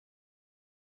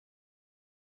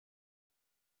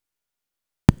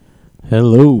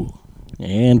Hello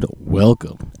and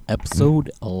welcome.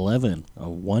 Episode 11 of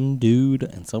One Dude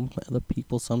and Some Other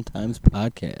People Sometimes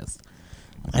podcast.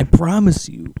 I promise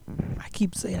you, I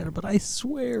keep saying it, but I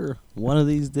swear, one of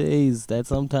these days that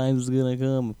sometimes is going to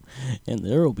come and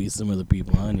there will be some other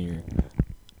people on here.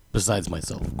 Besides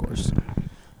myself, of course.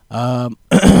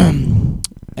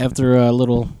 After a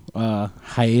little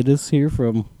hiatus here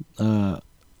from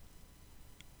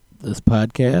this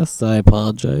podcast, I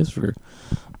apologize for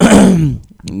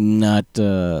not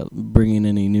bringing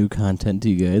any new content to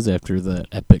you guys after the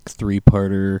epic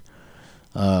 3-parter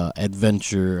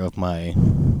adventure of my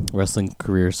wrestling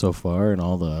career so far and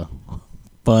all the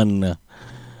fun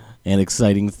and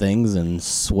exciting things and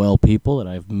swell people that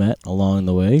I've met along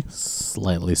the way.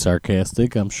 Slightly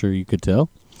sarcastic, I'm sure you could tell.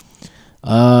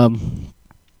 How's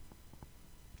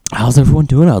everyone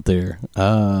doing out there?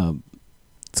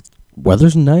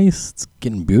 Weather's nice. It's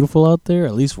getting beautiful out there,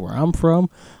 at least where I'm from.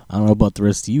 I don't know about the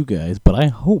rest of you guys, but I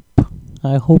hope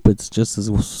it's just as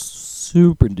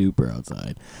super duper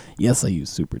outside. Yes, I use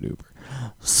super duper.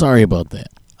 Sorry about that.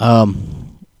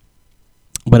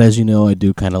 But as you know, I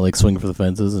do kind of like swing for the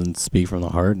fences and speak from the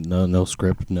heart. No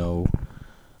script, no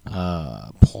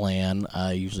plan.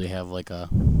 I usually have like a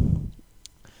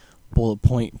bullet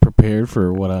point prepared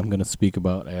for what I'm going to speak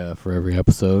about for every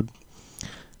episode.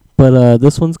 But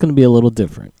this one's going to be a little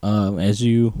different. As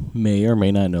you may or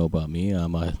may not know about me,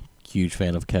 I'm a huge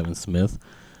fan of Kevin Smith.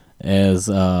 As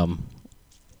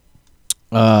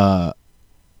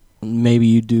maybe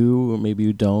you do or maybe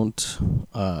you don't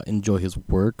enjoy his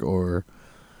work, or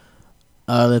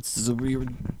doesn't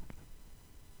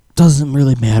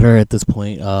really matter at this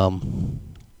point.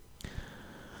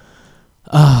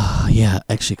 Yeah,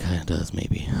 actually kind of does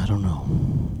maybe. I don't know.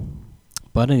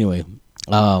 But anyway,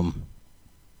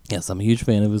 yes, I'm a huge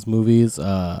fan of his movies.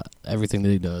 Everything that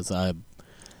he does, I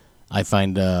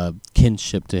find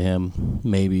kinship to him.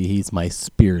 Maybe he's my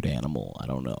spirit animal. I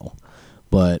don't know,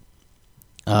 but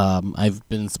I've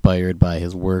been inspired by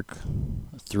his work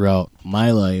throughout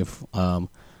my life. A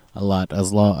lot,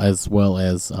 as well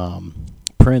as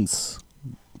Prince.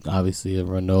 Obviously,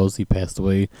 everyone knows he passed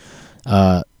away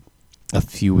a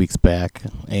few weeks back,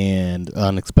 and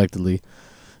unexpectedly.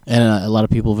 And a lot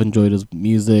of people have enjoyed his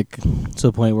music to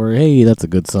the point where, hey, that's a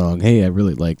good song. Hey, I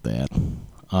really like that.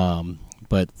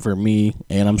 But for me,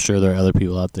 and I'm sure there are other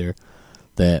people out there,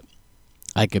 that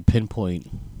I could pinpoint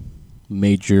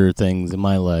major things in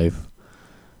my life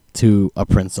to a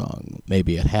Prince song.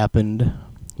 Maybe it happened.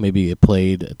 Maybe it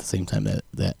played at the same time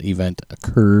that event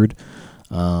occurred.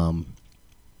 Or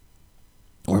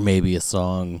maybe a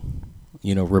song,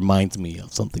 reminds me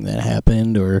of something that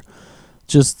happened, or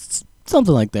just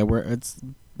something like that, where it's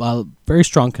a very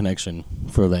strong connection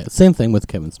for that. Same thing with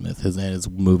Kevin Smith, his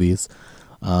movies.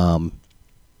 And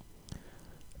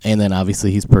then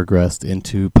obviously he's progressed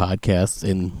into podcasts,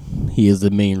 and he is the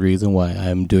main reason why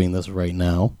I'm doing this right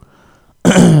now.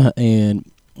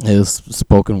 And his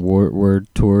spoken word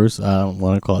tours, I don't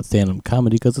want to call it stand-up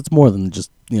comedy because it's more than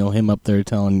just, him up there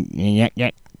telling yak,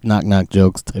 yak, knock, knock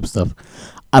jokes type stuff.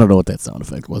 I don't know what that sound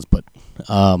effect was, but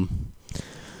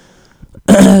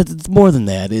it's more than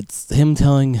that. It's him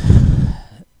telling,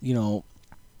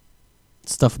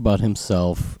 stuff about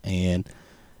himself, and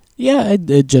yeah,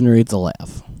 it generates a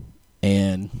laugh.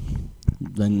 And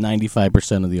then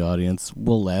 95% of the audience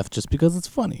will laugh just because it's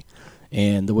funny.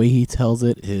 And the way he tells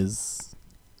it, his,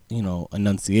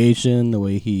 enunciation, the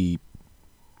way he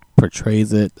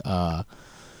portrays it, that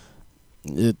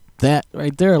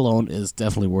right there alone is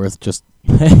definitely worth just,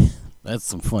 that's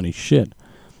some funny shit.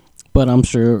 But I'm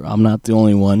sure I'm not the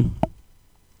only one.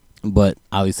 But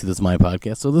obviously this is my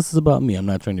podcast, so this is about me. I'm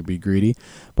not trying to be greedy,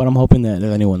 but I'm hoping that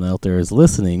if anyone out there is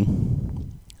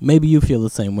listening, maybe you feel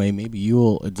the same way. Maybe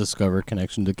you'll discover a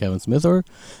connection to Kevin Smith, or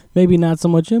maybe not so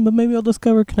much him, but maybe I'll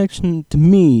discover a connection to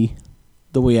me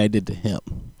the way I did to him.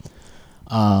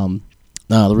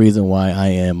 Now, the reason why I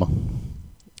am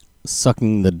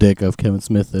sucking the dick of Kevin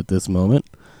Smith at this moment,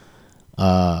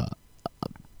 right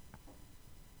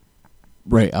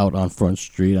out on Front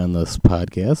Street on this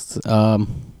podcast,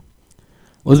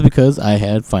 was because I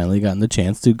had finally gotten the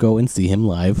chance to go and see him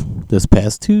live this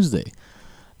past Tuesday.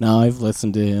 Now, I've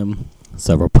listened to him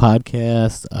several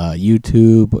podcasts,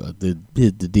 YouTube, the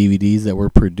DVDs that were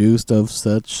produced of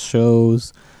such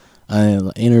shows,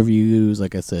 interviews,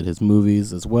 like I said, his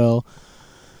movies as well.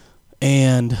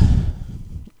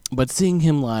 But seeing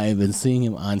him live and seeing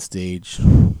him on stage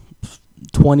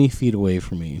 20 feet away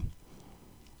from me,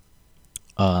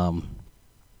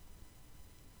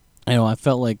 I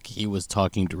felt like he was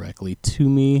talking directly to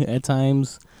me at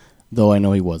times, though I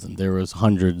know he wasn't. There was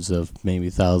hundreds of, maybe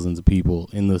thousands of people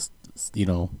in this,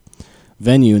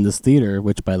 venue in this theater,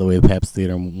 which, by the way, the Pabst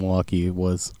Theater in Milwaukee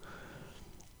was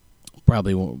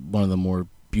probably one of the more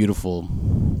beautiful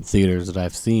theaters that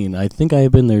I've seen. I think I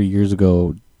had been there years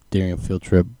ago during a field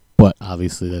trip, but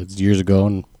obviously that's years ago,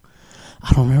 and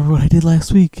I don't remember what I did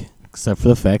last week, except for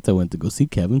the fact I went to go see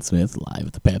Kevin Smith live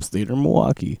at the Pabst Theater in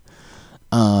Milwaukee.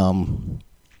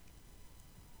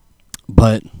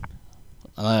 But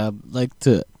I'd like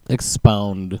to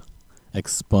explain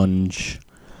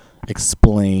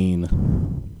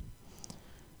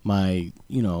my,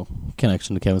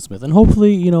 connection to Kevin Smith, and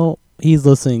hopefully, he's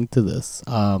listening to this.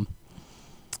 I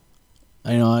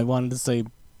wanted to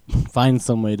find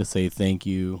some way to say thank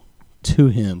you to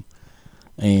him,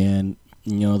 and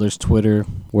there's Twitter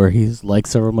where he's liked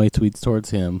several of my tweets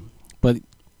towards him, but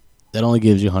that only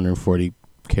gives you 140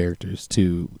 characters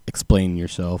to explain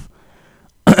yourself.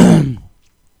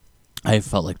 I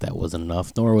felt like that wasn't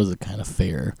enough, nor was it kind of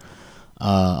fair.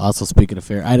 Also, speaking of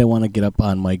fair, I didn't want to get up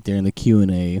on Mike during the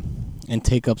Q&A and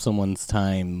take up someone's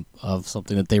time of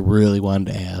something that they really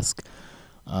wanted to ask,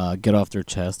 get off their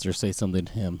chest, or say something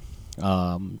to him.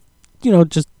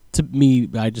 Just to me,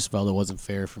 I just felt it wasn't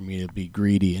fair for me to be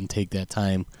greedy and take that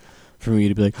time for me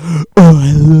to be like, oh,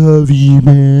 I love you,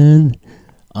 man.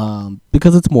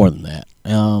 Because it's more than that.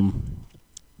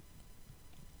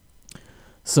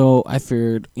 So I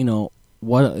figured,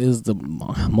 what is the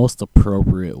most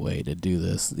appropriate way to do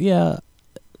this? Yeah,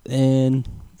 and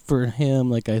for him,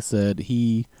 like I said,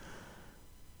 he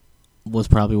was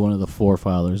probably one of the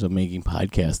forefathers of making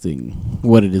podcasting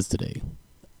what it is today.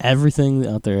 Everything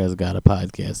out there has got a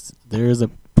podcast. There is a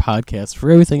podcast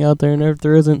for everything out there, and if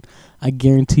there isn't, I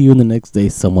guarantee you in the next day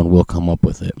someone will come up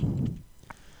with it.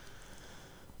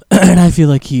 And I feel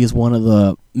like he is one of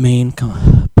the main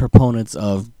proponents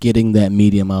of getting that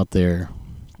medium out there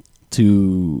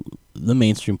to the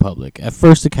mainstream public. At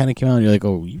first, it kind of came out, and you're like,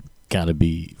 oh, you got to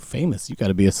be famous. You got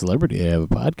to be a celebrity to have a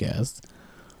podcast.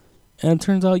 And it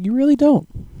turns out you really don't.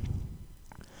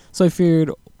 So I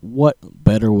figured, what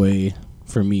better way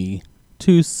for me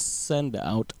to send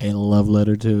out a love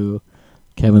letter to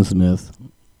Kevin Smith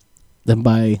than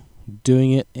by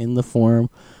doing it in the form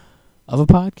of a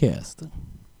podcast.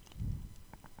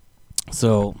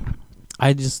 So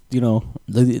I just,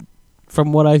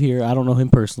 from what I hear, I don't know him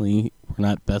personally. We're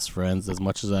not best friends as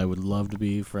much as I would love to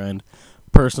be a friend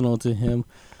personal to him.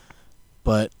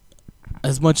 But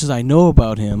as much as I know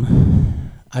about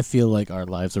him, I feel like our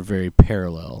lives are very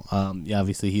parallel.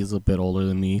 Obviously, he's a bit older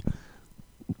than me.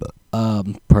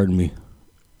 Pardon me.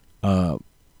 But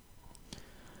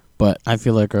I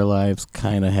feel like our lives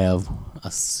kind of have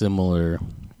a similar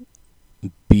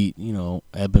beat,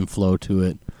 ebb and flow to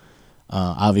it.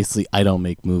 Obviously, I don't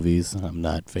make movies. I'm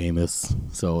not famous,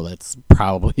 so that's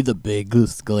probably the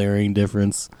biggest glaring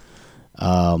difference.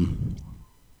 I'm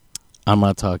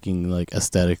not talking like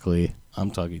aesthetically.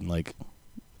 I'm talking like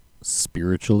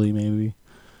spiritually, maybe.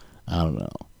 I don't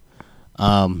know.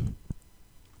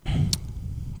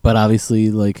 But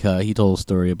obviously, like he told a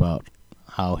story about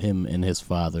how him and his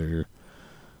father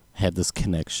had this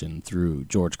connection through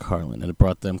George Carlin, and it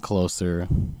brought them closer.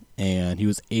 And he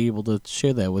was able to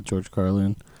share that with George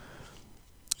Carlin.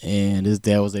 And his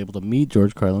dad was able to meet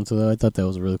George Carlin, so I thought that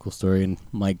was a really cool story. And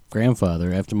my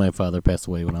grandfather, after my father passed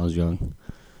away when I was young,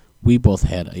 we both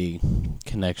had a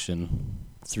connection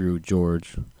through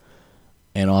George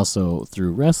and also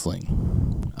through wrestling,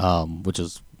 which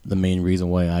is the main reason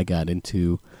why I got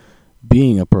into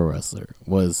being a pro wrestler,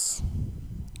 was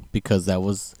because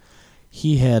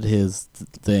he had his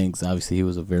things. Obviously, he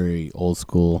was a very old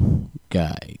school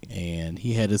guy, and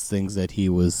he had his things that he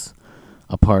was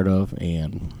a part of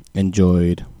and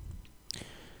enjoyed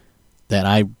that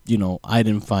I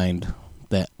didn't find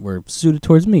that were suited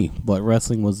towards me. But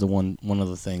wrestling was one of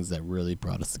the things that really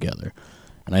brought us together.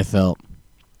 And I felt,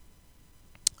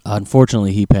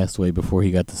 unfortunately, he passed away before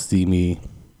he got to see me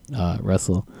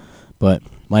wrestle. But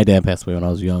my dad passed away when I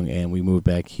was young, and we moved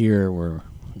back here where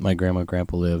my grandma and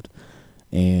grandpa lived.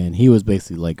 And he was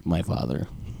basically like my father.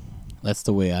 That's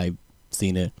the way I've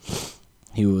seen it.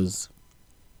 He was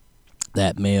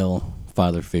that male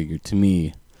father figure to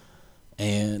me.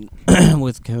 And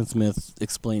with Kevin Smith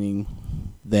explaining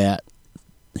that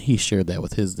he shared that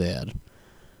with his dad,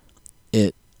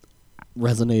 it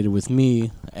resonated with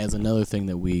me as another thing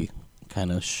that we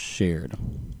kind of shared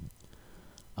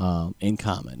in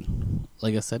common.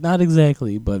 Like I said, not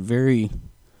exactly, but very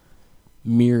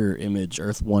mirror image,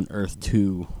 Earth 1, Earth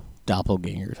 2,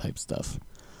 doppelganger type stuff.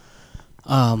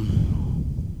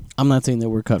 I'm not saying that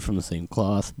we're cut from the same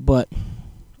cloth, but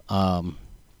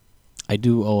I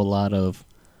do owe a lot of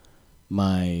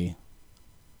my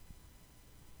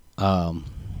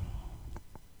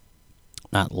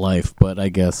not life, but I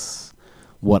guess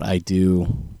what I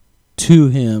do to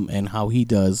him and how he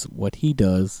does what he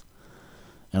does.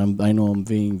 And I know I'm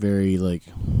being very like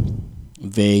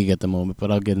vague at the moment,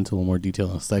 but I'll get into a little more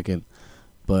detail in a second.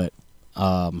 But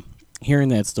hearing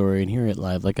that story and hearing it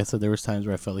live, like I said, there was times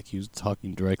where I felt like he was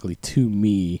talking directly to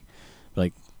me.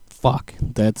 Like, fuck,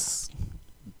 that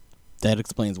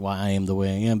explains why I am the way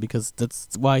I am, because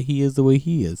that's why he is the way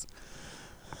he is.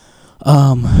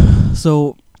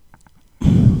 So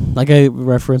like I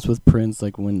referenced with Prince,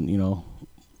 like when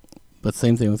but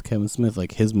same thing with Kevin Smith,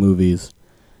 like his movies,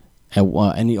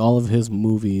 all of his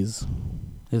movies,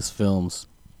 his films,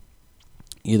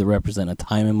 either represent a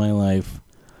time in my life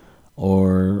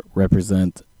or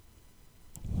represent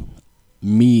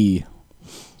me.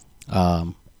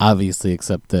 Obviously,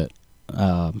 except that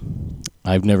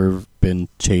I've never been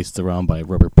chased around by a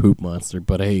rubber poop monster.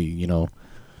 But hey,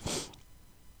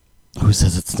 who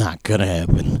says it's not gonna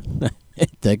happen?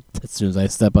 As soon as I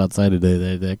step outside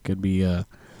today, that could be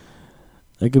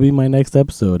my next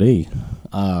episode. Hey,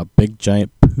 big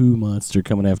giant poo monster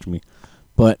coming after me.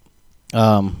 But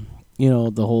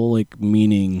the whole like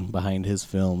meaning behind his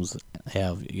films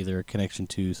have either a connection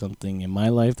to something in my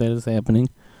life that is happening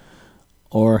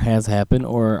or has happened,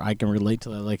 or I can relate to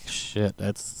that. Like, shit,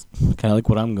 that's kind of like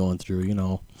what I'm going through,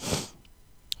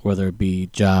 whether it be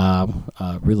job,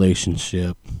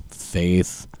 relationship,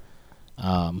 faith,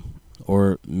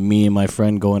 or me and my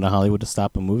friend going to Hollywood to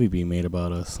stop a movie being made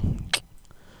about us.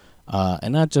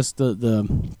 And not just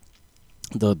the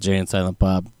Jay and Silent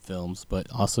Bob films, but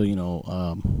also,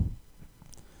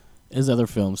 his other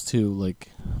films too. Like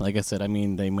I said, I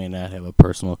mean, they may not have a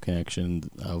personal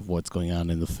connection of what's going on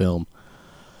in the film,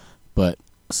 but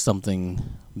something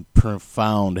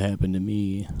profound happened to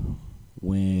me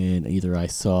when either I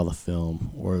saw the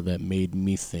film or that made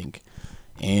me think.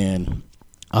 And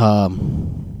I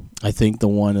think the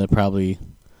one that probably,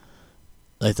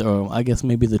 I guess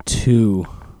maybe the two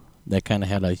that kind of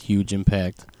had a huge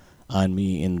impact on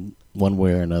me in one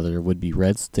way or another would be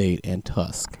Red State and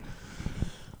Tusk.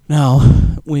 Now,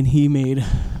 when he made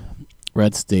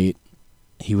Red State,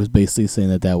 he was basically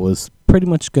saying that was pretty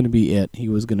much going to be it. He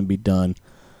was going to be done.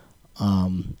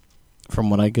 From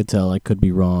what I could tell, I could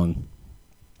be wrong,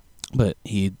 but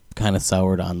he kind of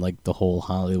soured on like the whole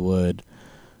Hollywood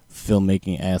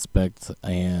filmmaking aspect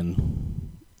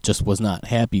and just was not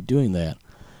happy doing that.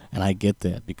 And I get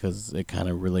that because it kind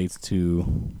of relates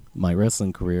to my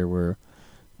wrestling career where,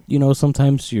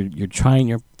 sometimes you're trying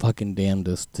your fucking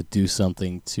damnedest to do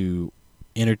something to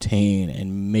entertain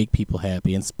and make people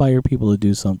happy, inspire people to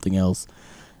do something else,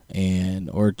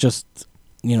 or just,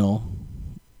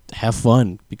 have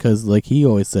fun. Because like he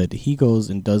always said, he goes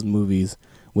and does movies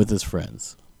with his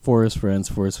friends, for his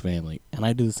family. And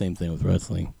I do the same thing with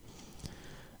wrestling.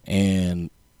 And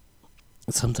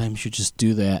sometimes you just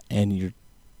do that and you're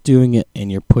doing it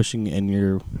and you're pushing and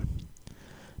you're,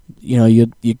 you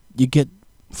get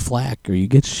flack or you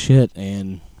get shit.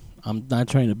 And I'm not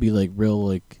trying to be like real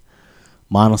like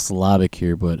monosyllabic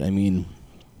here, but I mean,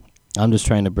 I'm just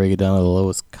trying to break it down to the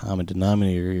lowest common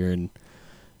denominator here. And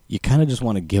you kind of just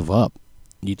want to give up.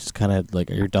 You just kind of like,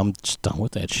 you're just done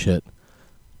with that shit.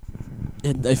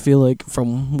 And I feel like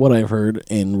from what I've heard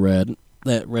and read,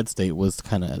 that Red State was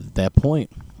kind of at that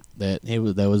point that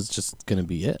that was just gonna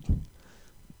be it.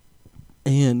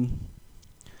 And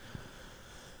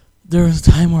there was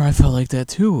a time where I felt like that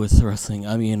too with wrestling.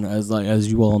 I mean,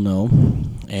 as you all know,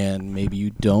 and maybe you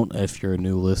don't if you're a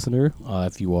new listener.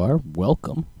 If you are,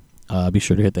 welcome. Be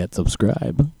sure to hit that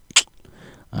subscribe.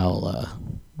 I'll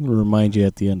remind you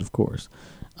at the end, of course.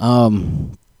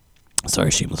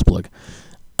 Sorry, shameless plug.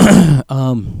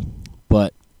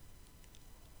 But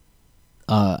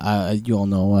you all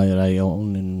know I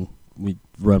own and we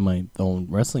run my own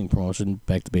wrestling promotion,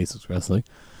 Back to Basics Wrestling.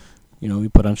 We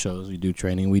put on shows, we do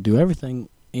training, we do everything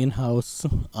in-house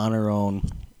on our own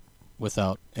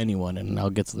without anyone, and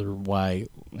I'll get to the why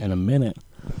in a minute.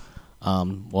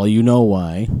 Well, you know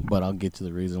why, but I'll get to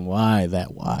the reason why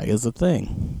that why is a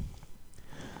thing.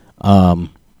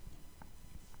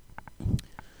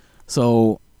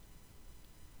 So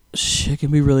shit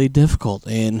can be really difficult,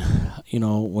 and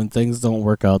when things don't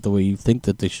work out the way you think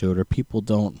that they should, or people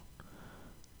don't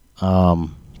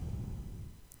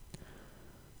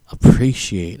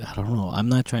appreciate, I don't know, I'm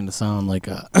not trying to sound like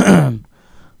a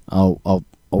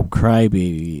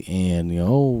crybaby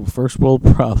and first world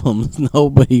problems.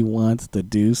 Nobody wants to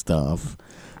do stuff,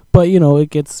 but it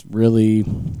gets really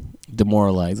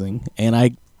demoralizing, and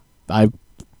I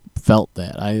felt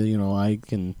that I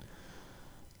can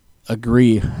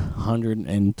agree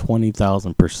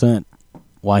 120,000%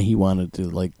 why he wanted to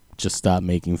like just stop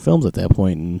making films at that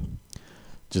point. And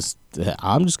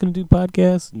I'm just going to do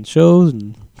podcasts and shows,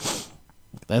 and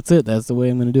that's it. That's the way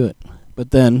I'm going to do it.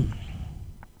 But then,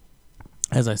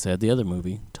 as I said, the other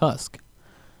movie, Tusk,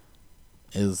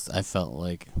 I felt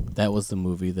like that was the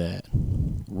movie that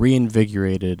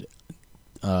reinvigorated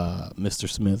Mr.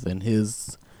 Smith and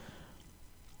his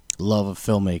love of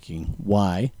filmmaking.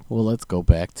 Why? Well, let's go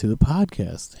back to the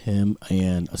podcast. Him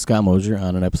and Scott Mosier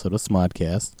on an episode of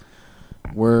Smodcast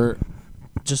were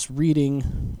just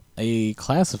reading a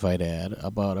classified ad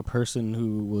about a person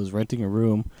who was renting a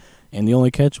room, and the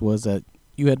only catch was that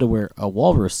you had to wear a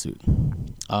walrus suit.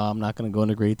 I'm not going to go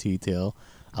into great detail.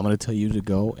 I'm going to tell you to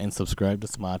go and subscribe to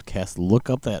Smodcast, look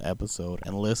up that episode,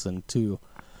 and listen to.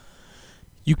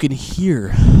 You can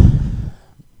hear,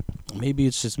 maybe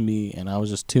it's just me and I was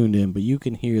just tuned in, but you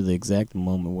can hear the exact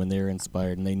moment when they were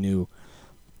inspired and they knew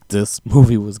this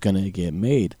movie was going to get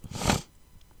made.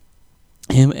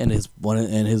 Him and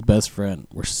his best friend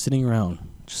were sitting around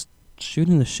just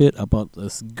shooting the shit about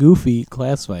this goofy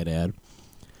classified ad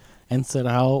and said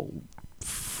how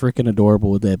freaking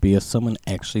adorable would that be if someone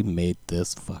actually made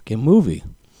this fucking movie.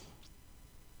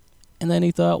 And then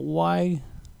he thought, why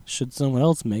should someone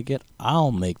else make it?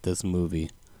 I'll make this movie.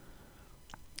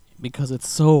 Because it's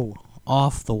so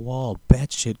off the wall,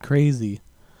 batshit crazy.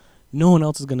 No one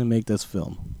else is going to make this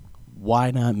film. Why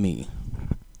not me?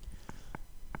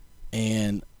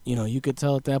 And, you could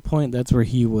tell at that point that's where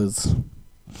he was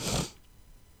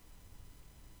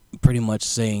pretty much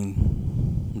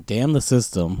saying, damn the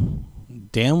system,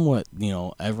 damn what,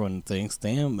 everyone thinks,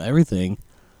 damn everything,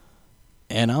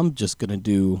 and I'm just going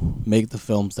to make the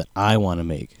films that I want to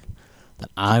make,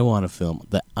 that I want to film,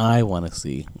 that I want to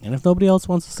see. And if nobody else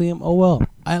wants to see them, oh well,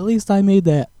 at least I made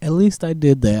that, at least I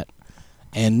did that,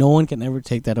 and no one can ever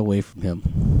take that away from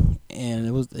him. And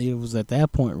it was at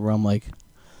that point where I'm like,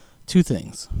 two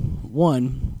things.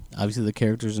 One, obviously the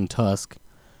characters in Tusk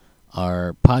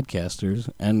are podcasters,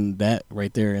 and that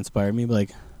right there inspired me.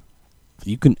 Like,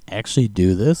 you can actually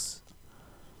do this.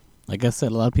 Like I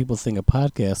said, a lot of people think of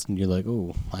podcasts, and you're like,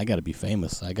 oh, I got to be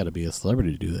famous. I got to be a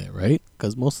celebrity to do that, right?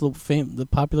 Because most of the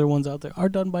popular ones out there are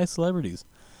done by celebrities.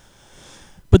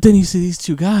 But then you see these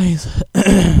two guys,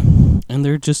 and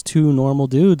they're just two normal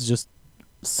dudes just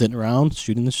sitting around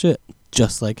shooting the shit,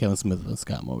 just like Kevin Smith and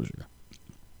Scott Mosier.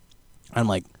 I'm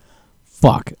like,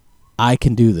 fuck, I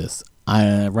can do this.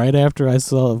 Right after I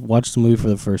watched the movie for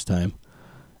the first time,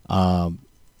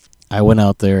 I went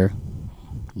out there,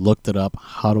 looked it up.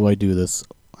 How do I do this?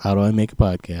 How do I make a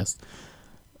podcast?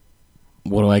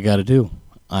 What do I got to do?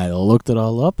 I looked it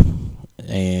all up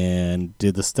and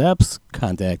did the steps,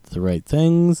 contacted the right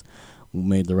things,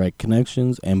 made the right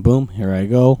connections, and boom, here I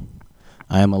go.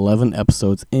 I am 11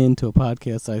 episodes into a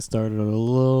podcast I started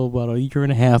about a year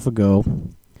and a half ago.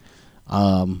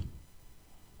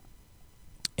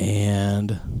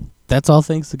 And that's all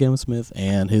thanks to Kevin Smith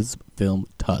and his film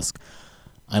Tusk.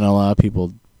 I know a lot of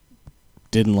people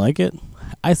didn't like it.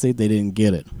 I say they didn't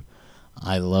get it.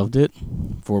 I loved it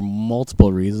for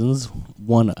multiple reasons.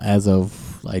 One, as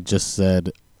of I just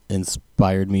said,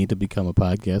 inspired me to become a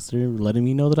podcaster, letting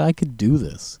me know that I could do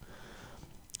this.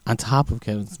 On top of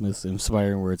Kevin Smith's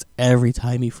inspiring words, every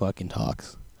time he fucking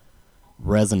talks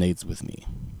resonates with me.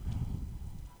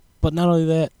 But not only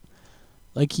that,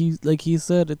 like he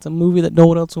said, it's a movie that no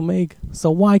one else will make. So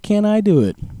why can't I do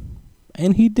it?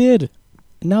 And he did.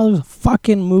 And now there's a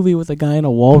fucking movie with a guy in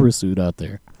a walrus suit out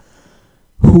there.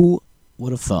 Who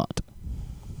would have thought?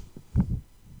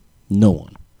 No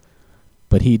one.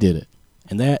 But he did it.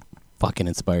 And that fucking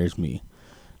inspires me.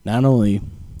 Not only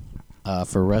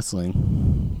for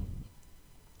wrestling,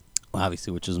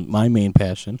 obviously, which is my main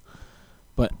passion,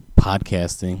 but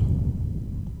podcasting,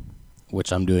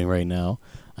 which I'm doing right now,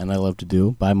 and I love to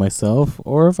do by myself,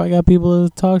 or if I got people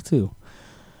to talk to.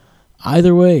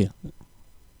 Either way,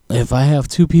 if I have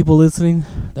two people listening,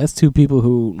 that's two people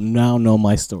who now know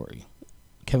my story.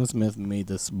 Kevin Smith made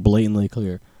this blatantly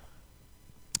clear.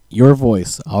 Your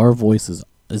voice, our voices,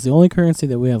 is the only currency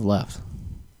that we have left.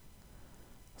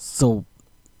 So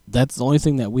that's the only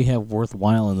thing that we have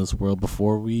worthwhile in this world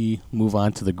before we move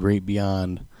on to the great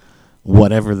beyond,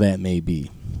 whatever that may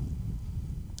be.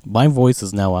 My voice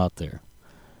is now out there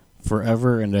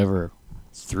forever and ever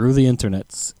through the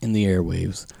internets, in the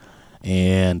airwaves.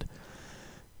 And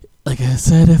like I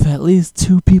said, if at least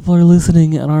two people are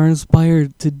listening and are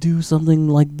inspired to do something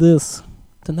like this,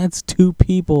 then that's two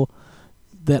people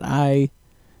that I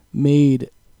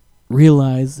made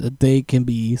realize that they can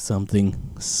be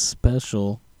something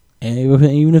special, and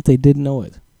even if they didn't know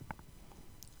it.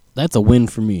 That's a win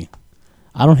for me.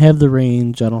 I don't have the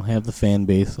range, I don't have the fan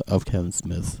base of Kevin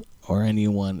Smith or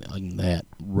anyone in that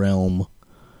realm.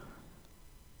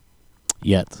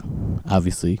 Yet,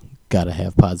 obviously, gotta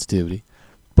have positivity.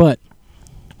 But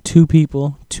 2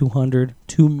 people, 200,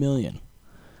 2 million.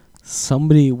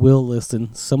 Somebody will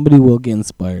listen, somebody will get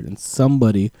inspired, and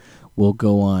somebody will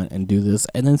go on and do this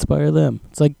and inspire them.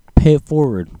 It's like pay it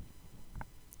forward.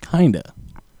 Kinda.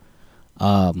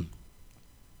 And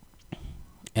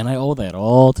I owe that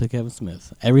all to Kevin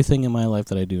Smith. Everything in my life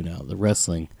that I do now, the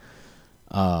wrestling,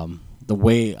 the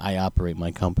way I operate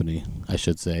my company, I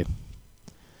should say.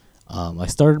 I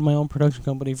started my own production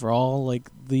company for all like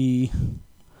the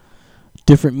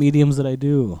different mediums that I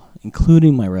do,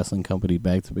 including my wrestling company,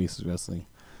 Back to Basics Wrestling.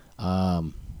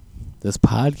 This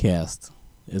podcast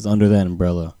is under that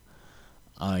umbrella.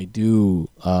 I do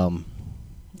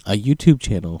a YouTube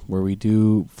channel where we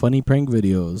do funny prank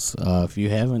videos. If you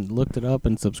haven't looked it up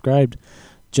and subscribed,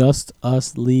 Just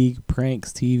Us League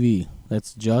Pranks TV.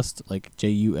 That's just like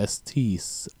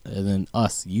JUST and then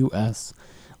us US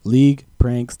League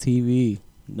Pranks TV.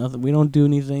 Nothing. We don't do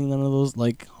anything. None of those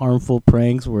like harmful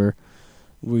pranks where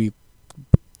we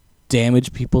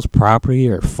damage people's property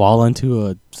or fall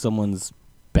into someone's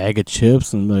bag of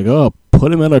chips and be like, oh,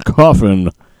 put him in a coffin.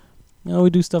 We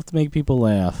do stuff to make people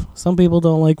laugh. Some people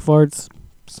don't like farts.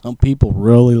 Some people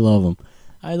really love them.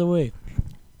 Either way,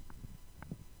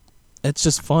 it's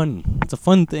just fun. It's a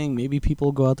fun thing. Maybe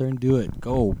people go out there and do it.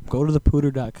 Go to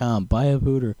thepooter.com. Buy a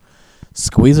pooter.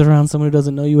 Squeeze it around someone who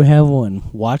doesn't know you have one.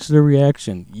 Watch their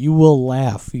reaction. You will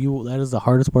laugh. That is the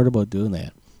hardest part about doing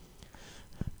that.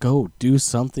 Go do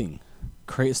something.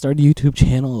 Start a YouTube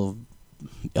channel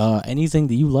of anything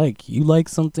that you like. You like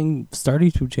something, start a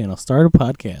YouTube channel. Start a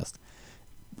podcast.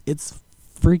 It's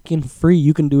freaking free.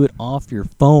 You can do it off your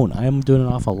phone. I am doing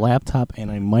it off a laptop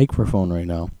and a microphone right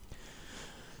now.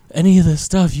 Any of this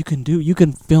stuff you can do. You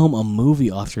can film a movie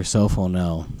off your cell phone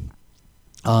now.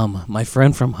 My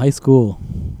friend from high school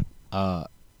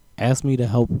asked me to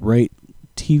help write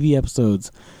TV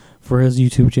episodes for his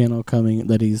YouTube channel coming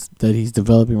that he's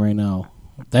developing right now.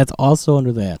 That's also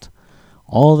under that.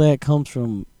 All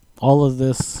of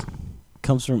this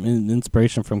comes from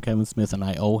inspiration from Kevin Smith, and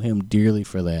I owe him dearly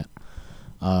for that.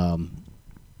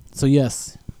 So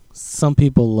yes, some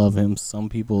people love him, some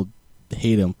people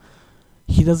hate him.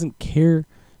 He doesn't care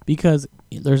because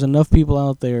there's enough people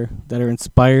out there that are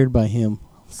inspired by him,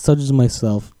 such as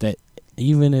myself, that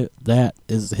even if that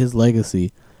is his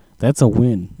legacy, that's a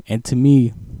win. And to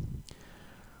me,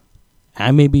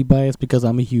 I may be biased because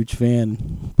I'm a huge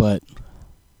fan, but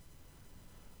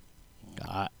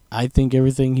I think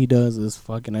everything he does is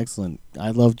fucking excellent.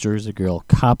 I love Jersey Girl.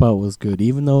 Cop Out was good,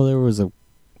 even though there was a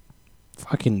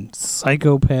fucking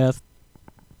psychopath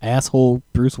asshole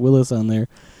Bruce Willis on there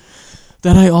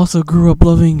that I also grew up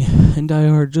loving in Die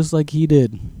Hard just like he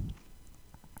did.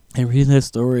 And reading that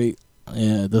story,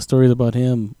 the stories about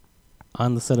him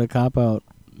on the set of Cop Out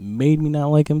made me not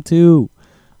like him too.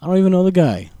 I don't even know the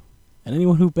guy. And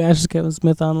anyone who bashes Kevin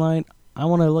Smith online, I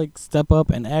want to like step up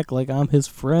and act like I'm his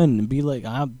friend and be like,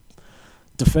 I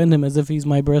defend him as if he's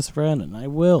my best friend, and I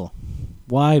will.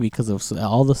 Why? Because of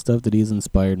all the stuff that he's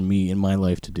inspired me in my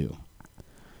life to do.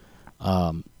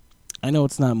 I know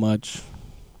it's not much,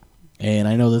 and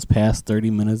I know this past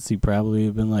 30 minutes he probably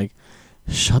have been like,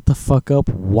 shut the fuck up,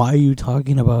 why are you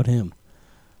talking about him?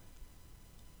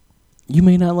 You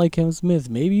may not like Kevin Smith.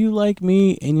 Maybe you like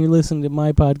me and you're listening to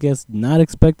my podcast not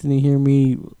expecting to hear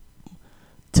me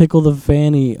tickle the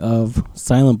fanny of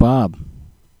Silent Bob.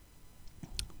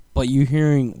 But you're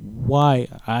hearing why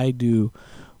I do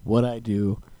what I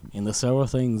do and the several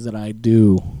things that I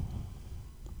do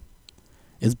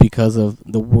is because of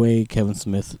the way Kevin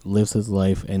Smith lives his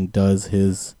life and does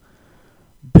his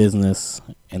business.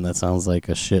 And that sounds like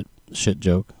a shit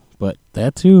joke. But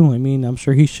that too, I mean, I'm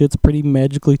sure he shits pretty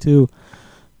magically too.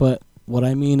 But what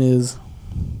I mean is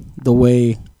the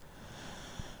way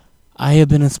I have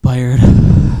been inspired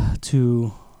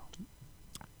to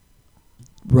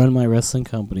run my wrestling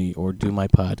company or do my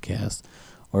podcast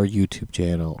or YouTube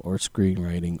channel or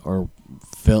screenwriting or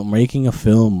making a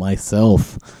film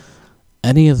myself.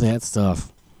 Any of that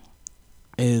stuff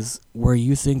is where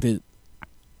you think that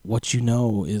what you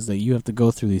know is that you have to go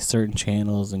through these certain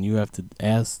channels and you have to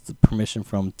ask the permission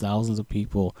from thousands of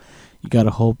people. You got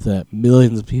to hope that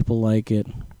millions of people like it.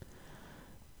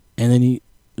 And then you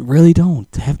really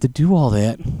don't have to do all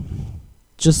that.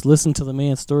 Just listen to the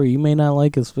man's story. You may not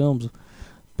like his films,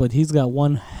 but he's got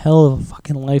one hell of a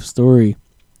fucking life story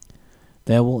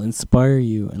that will inspire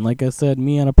you. And like I said,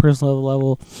 me on a personal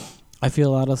level, I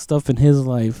feel a lot of stuff in his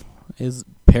life is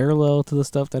parallel to the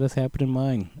stuff that has happened in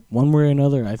mine. One way or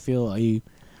another, I feel a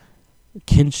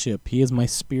kinship. He is my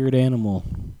spirit animal.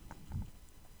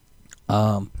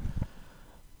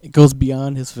 it goes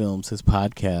beyond his films, his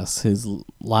podcasts, his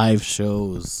live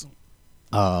shows.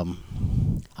 I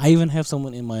even have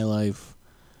someone in my life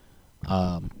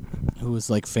who is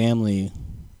like family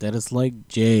that is like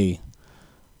Jay,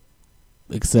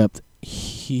 except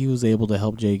he was able to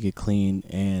help Jay get clean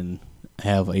and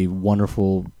have a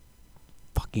wonderful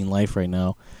fucking life right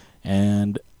now.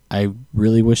 And I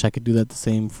really wish I could do that the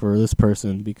same for this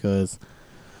person, because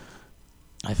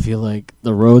I feel like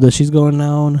the road that she's going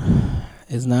down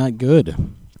is not good.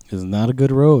 It's not a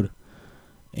good road.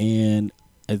 And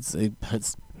it's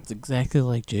exactly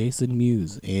like Jason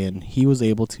Mewes, and he was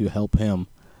able to help him.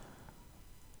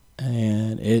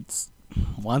 And it's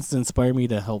wants to inspire me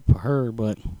to help her,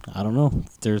 but I don't know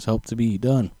if there's help to be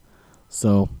done.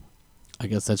 So I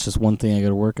guess that's just one thing I got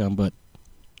to work on. But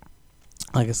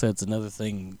like I said, it's another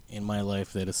thing in my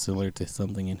life that is similar to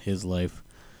something in his life.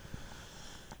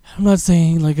 I'm not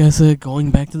saying, like I said,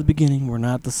 going back to the beginning, we're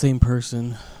not the same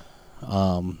person.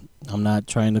 I'm not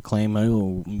trying to claim,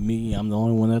 oh, me, I'm the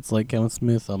only one that's like Kevin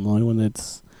Smith. I'm the only one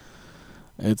that's...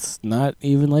 It's not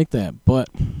even like that. But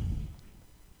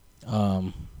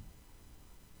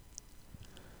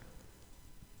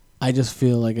I just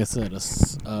feel, like I said,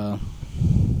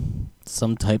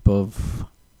 some type of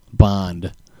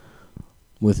bond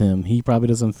with him. He probably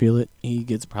doesn't feel it. He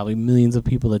gets probably millions of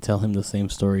people that tell him the same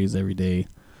stories every day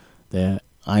that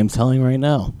I'm telling right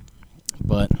now.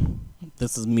 But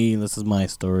this is me, this is my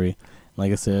story.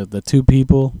 Like I said, the 2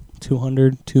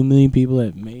 million people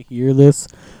that may hear this,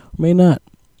 may not.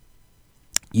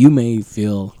 You may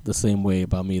feel the same way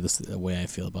about me, the way I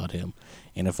feel about him.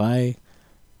 And if I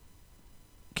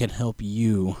can help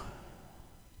you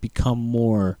become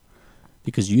more,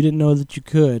 because you didn't know that you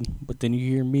could, but then you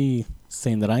hear me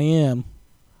saying that I am,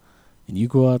 and you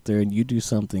go out there and you do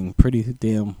something pretty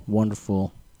damn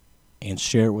wonderful and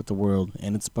share it with the world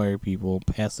and inspire people,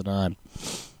 pass it on,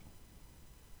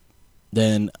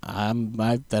 then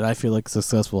I feel like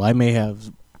successful. I may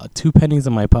have 2 pennies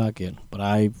in my pocket, but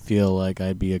I feel like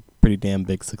I'd be a pretty damn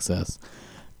big success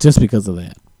just because of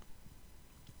that.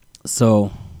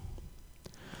 So,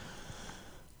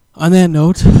 on that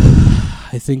note,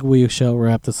 I think we shall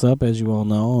wrap this up, as you all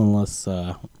know, unless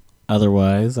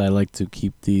otherwise. I like to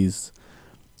keep these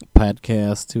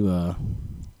podcasts to a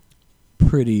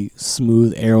pretty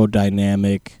smooth,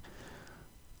 aerodynamic,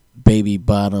 baby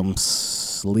bottom,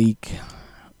 sleek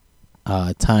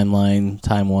timeline,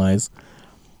 time-wise.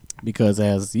 Because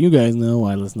as you guys know,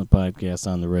 I listen to podcasts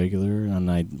on the regular,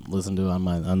 and I listen to it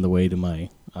on the way to my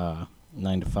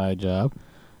 9-to-5 job.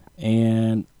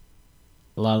 And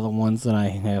a lot of the ones that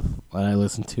I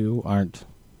listen to aren't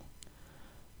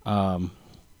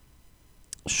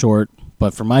short,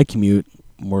 but for my commute,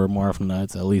 more often than not,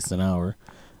 it's at least an hour.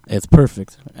 It's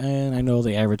perfect. And I know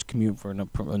the average commute for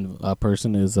a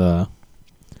person is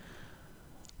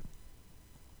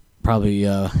probably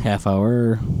a half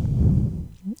hour,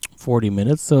 40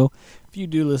 minutes. So if you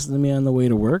do listen to me on the way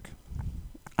to work,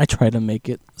 I try to make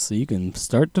it so you can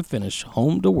start to finish,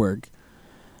 home to work.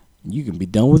 You can be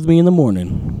done with me in the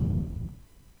morning.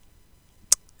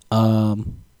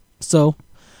 So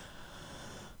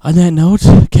on that note,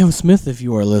 Kevin Smith, if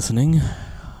you are listening,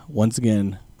 once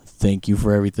again, thank you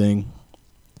for everything.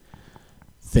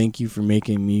 Thank you for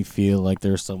making me feel like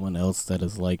there's someone else that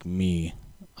is like me,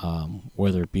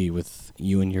 whether it be with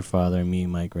you and your father, me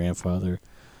and my grandfather,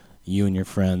 you and your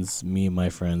friends, me and my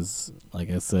friends. Like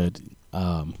I said,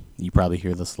 you probably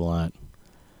hear this a lot.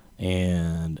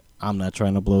 And I'm not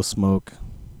trying to blow smoke.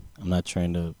 I'm not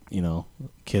trying to,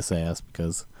 kiss ass,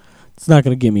 because it's not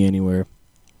going to get me anywhere.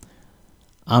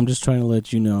 I'm just trying to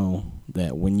let you know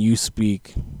that when you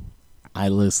speak, I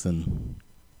listen.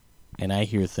 And I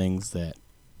hear things that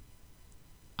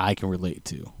I can relate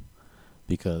to,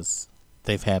 because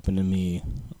they've happened to me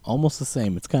almost the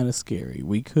same. It's kind of scary.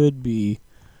 We could be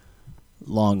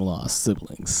long lost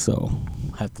siblings, so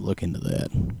I have to look into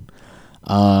that.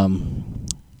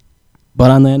 But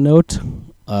on that note,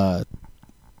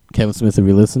 Kevin Smith, if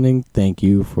you're listening, thank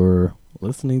you for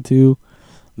listening to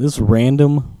this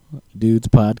random dude's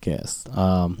podcast.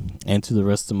 And to the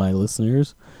rest of my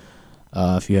listeners,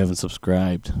 if you haven't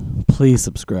subscribed, please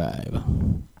subscribe.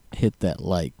 Hit that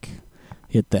like.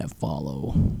 Hit that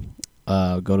follow.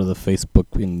 Go to the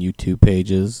Facebook and YouTube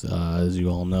pages, as you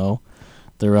all know.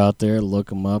 They're out there. Look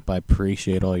them up. I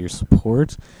appreciate all your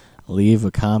support. Leave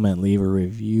a comment. Leave a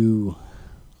review.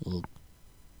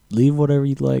 Leave whatever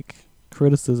you'd like.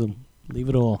 Criticism. Leave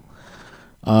it all.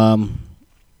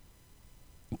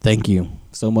 Thank you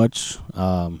so much.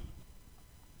 That's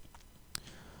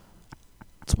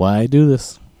why I do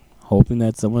this. Hoping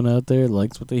that someone out there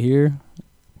likes what they hear,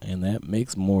 and that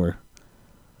makes more.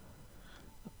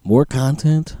 more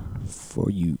content for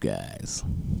you guys.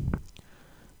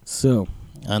 So,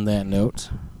 on that note,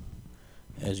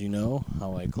 as you know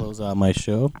how I close out my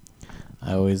show,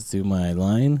 I always do my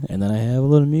line, and then I have a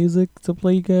little music to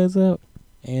play you guys out.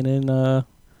 And then,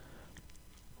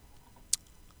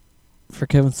 for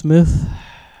Kevin Smith,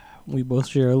 we both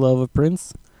share a love of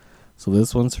Prince, so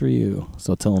this one's for you.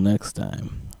 So till next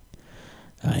time,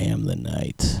 I am the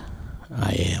night.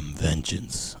 I am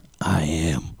vengeance. I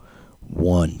am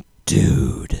one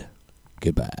dude.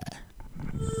 Goodbye.